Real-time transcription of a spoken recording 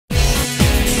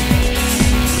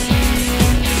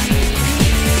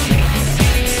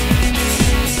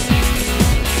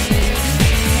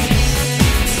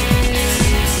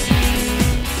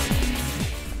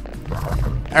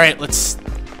Alright, let's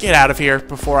get out of here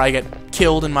before I get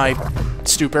killed in my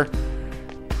stupor.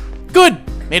 Good!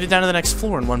 Made it down to the next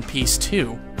floor in one piece,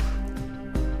 too.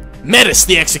 Metis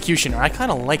the Executioner. I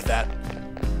kind of like that.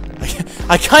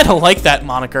 I kind of like that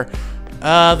moniker.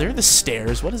 There are the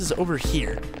stairs. What is over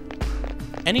here?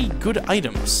 Any good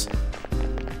items?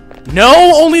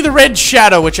 No, only the red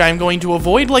shadow, which I'm going to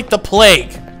avoid like the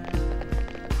plague.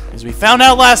 As we found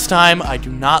out last time, I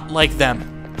do not like them.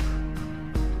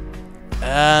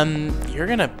 You're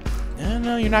gonna...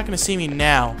 no, you're not gonna see me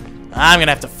now. I'm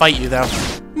gonna have to fight you, though.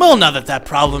 Well, now that that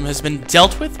problem has been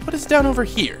dealt with, what is down over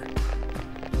here?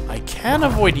 I can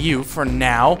avoid you for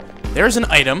now. There's an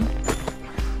item.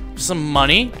 Some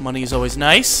money. Money is always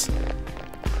nice.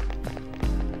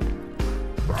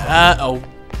 Oh.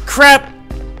 Crap!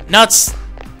 Nuts!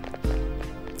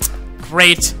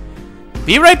 Great.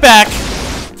 Be right back.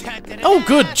 Oh,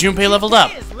 good. Junpei leveled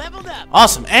up.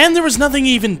 Awesome. And there was nothing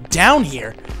even down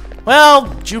here. Well,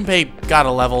 Junpei got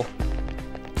a level.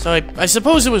 So I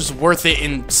suppose it was worth it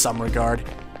in some regard.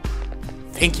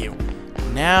 Thank you.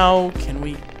 Now, can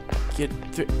we get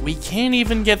through? We can't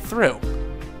even get through.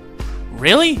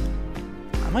 Really?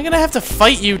 Am I gonna have to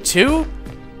fight you too?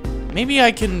 Maybe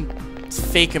I can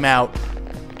fake him out.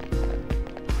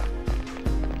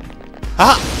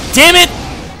 Ah! Damn it!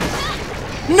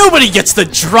 Nobody gets the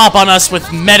drop on us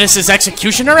with Metis'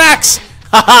 Executioner axe!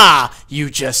 Haha! You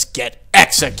just get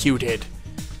executed.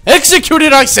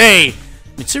 Executed, I say!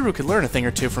 Mitsuru could learn a thing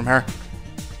or two from her.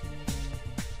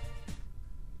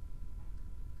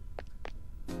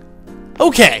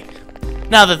 Okay.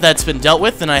 Now that that's been dealt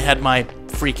with and I had my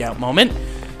freak out moment,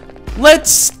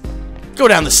 let's go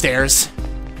down the stairs.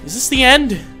 Is this the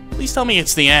end? Please tell me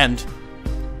it's the end.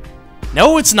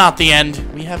 No, it's not the end.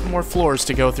 We have more floors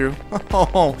to go through.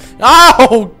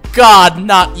 Oh, God,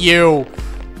 not you.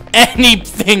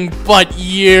 Anything but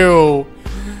you.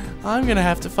 I'm gonna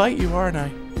have to fight you, aren't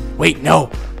I? Wait, no.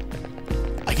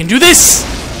 I can do this!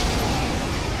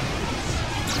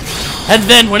 And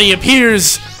then when he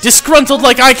appears, disgruntled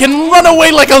like I can run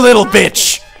away like a little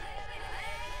bitch!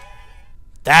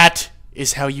 That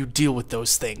is how you deal with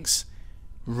those things.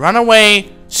 Run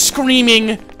away,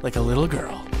 screaming like a little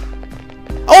girl.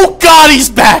 Oh God, he's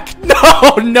back!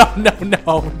 No, no, no,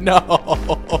 no, no.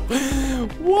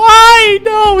 Why?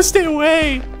 No, stay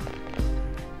away.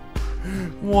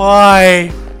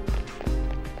 Why?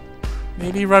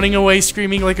 Maybe running away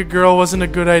screaming like a girl wasn't a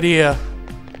good idea.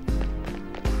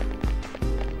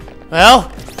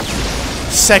 Well,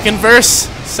 second verse,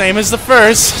 same as the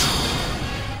first.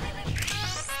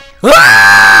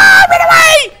 Ah! Run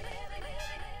away!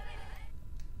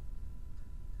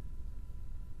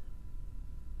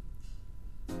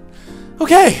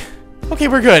 Okay. Okay,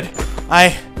 we're good.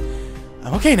 I'm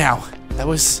okay now. That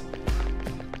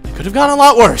could have gone a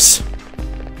lot worse.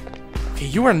 Okay,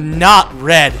 you are not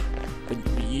red. But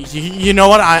you know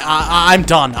what? I'm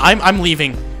done. I'm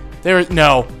leaving. There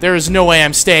is no way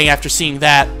I'm staying after seeing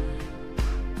that.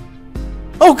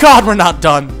 Oh God, we're not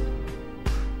done.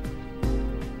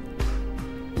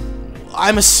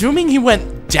 I'm assuming he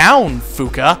went down,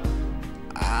 Fuka.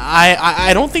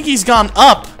 I don't think he's gone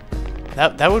up.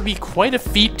 That would be quite a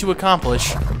feat to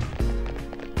accomplish.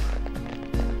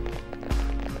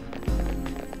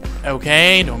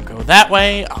 Okay, don't go that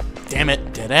way. Oh, damn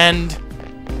it, dead end.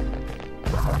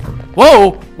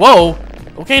 Whoa, whoa.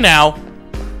 Okay now.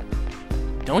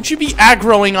 Don't you be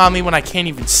aggroing on me when I can't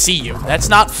even see you. That's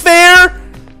not fair!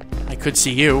 I could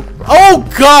see you. Oh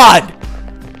God!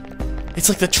 It's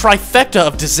like the trifecta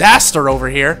of disaster over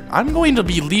here. I'm going to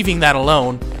be leaving that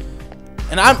alone.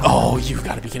 And oh, you've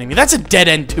got to be kidding me. That's a dead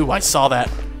end too. I saw that.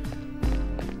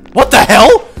 What the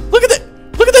hell? Look at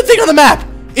that thing on the map.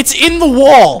 It's in the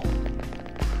wall.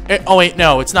 Oh wait,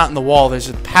 no, it's not in the wall. There's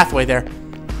a pathway there.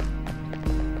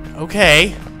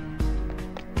 Okay.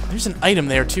 There's an item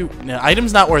there too. No,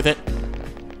 item's not worth it.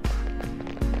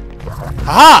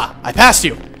 Aha! I passed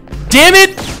you. Damn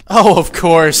it! Oh, of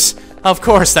course. Of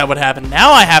course that would happen.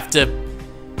 Now I have to...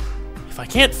 If I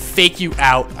can't fake you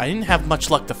out, I didn't have much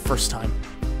luck the first time.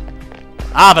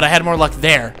 Ah, but I had more luck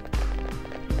there.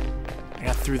 I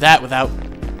got through that without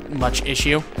much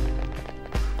issue.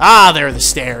 Ah, there are the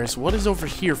stairs. What is over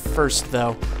here first,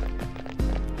 though?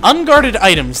 Unguarded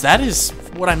items. That is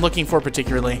what I'm looking for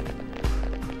particularly.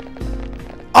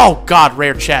 Oh, God,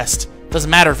 rare chest. Doesn't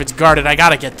matter if it's guarded. I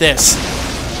gotta get this.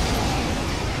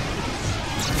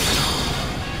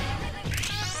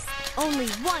 Only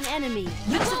one enemy.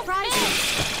 Which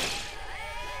surprises.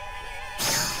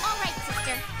 All right,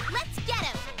 sister. Let's get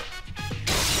him.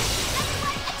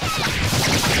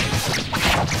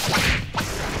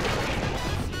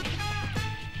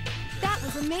 That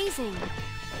was amazing.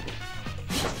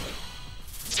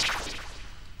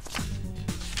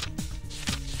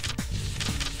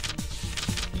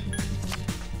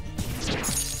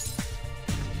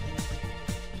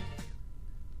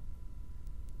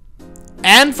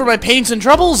 And for my pains and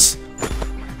troubles,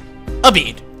 a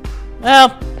bead. Well,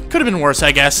 could have been worse,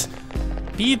 I guess.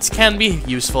 Beads can be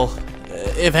useful,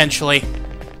 eventually.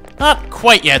 Not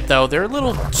quite yet, though. They're a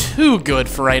little too good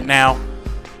for right now.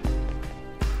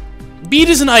 Bead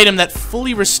is an item that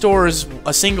fully restores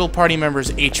a single party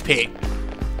member's HP.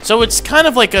 So it's kind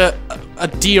of like a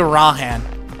Diorahan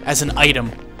as an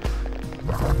item.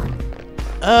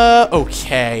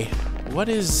 Okay. What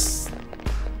is...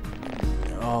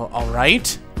 Oh,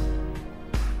 alright.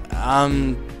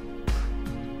 I'm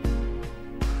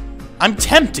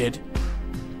tempted.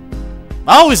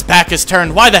 Oh, his back is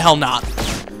turned. Why the hell not?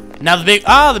 Now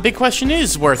the big question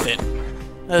is worth it.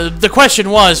 The question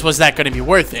was that going to be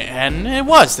worth it? And it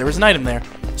was. There was an item there.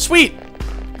 Sweet.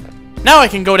 Now I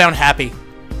can go down happy.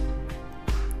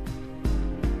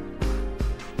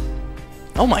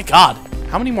 Oh my god.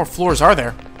 How many more floors are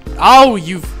there? Oh,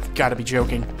 you've got to be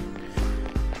joking.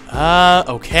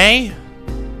 Okay.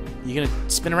 You gonna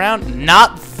spin around?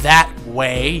 Not that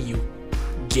way, you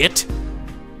git.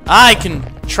 I can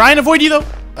try and avoid you, though.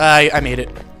 I made it.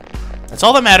 That's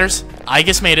all that matters. I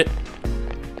just made it.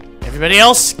 Everybody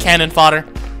else, cannon fodder.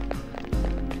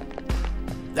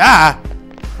 Ah!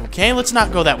 Okay, let's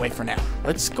not go that way for now.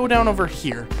 Let's go down over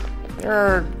here. There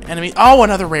are enemies. Oh,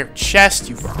 another rare chest,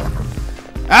 you...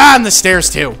 Ah, and the stairs,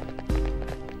 too.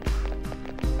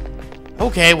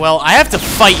 Okay, well, I have to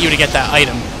fight you to get that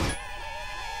item.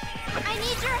 I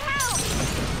need your help.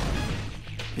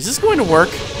 Is this going to work?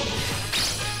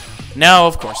 No,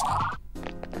 of course not.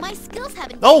 My skills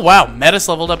haven't. Oh, wow. Metis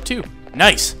leveled up, too.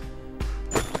 Nice.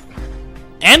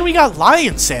 And we got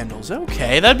lion sandals.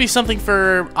 Okay, that'd be something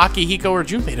for Akihiko or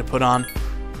Junpei to put on.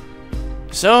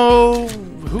 So,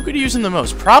 who could use them the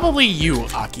most? Probably you,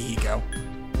 Akihiko.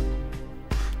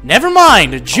 Never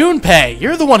mind, Junpei.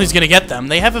 You're the one who's gonna get them.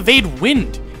 They have evade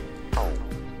wind.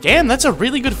 Damn, that's a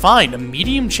really good find. A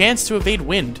medium chance to evade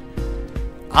wind.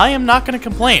 I am not gonna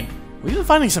complain. We've been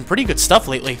finding some pretty good stuff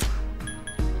lately.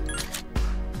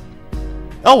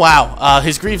 Oh wow,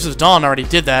 his Greaves of Dawn already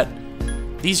did that.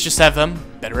 These just have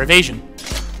better evasion.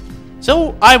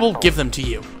 So I will give them to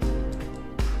you.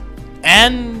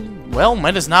 And well,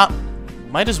 might as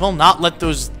well not let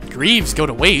those Greaves go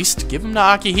to waste. Give them to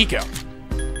Akihiko.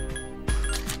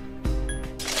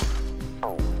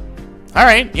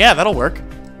 Alright, yeah, that'll work.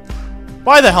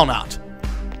 Why the hell not?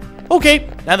 Okay,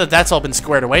 now that that's all been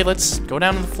squared away, let's go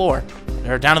down to the floor.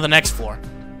 Or down to the next floor.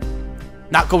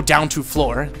 Not go down to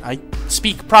floor. I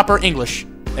speak proper English,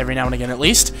 every now and again at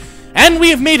least. And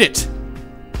we have made it!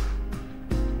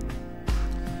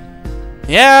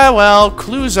 Yeah, well,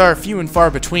 clues are few and far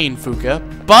between, Fuka.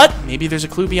 But maybe there's a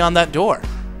clue beyond that door.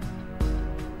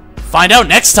 Find out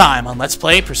next time on Let's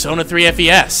Play Persona 3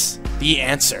 FES. The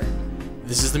answer.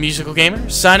 This is the Musical Gamer,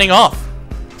 signing off.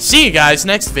 See you guys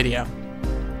next video.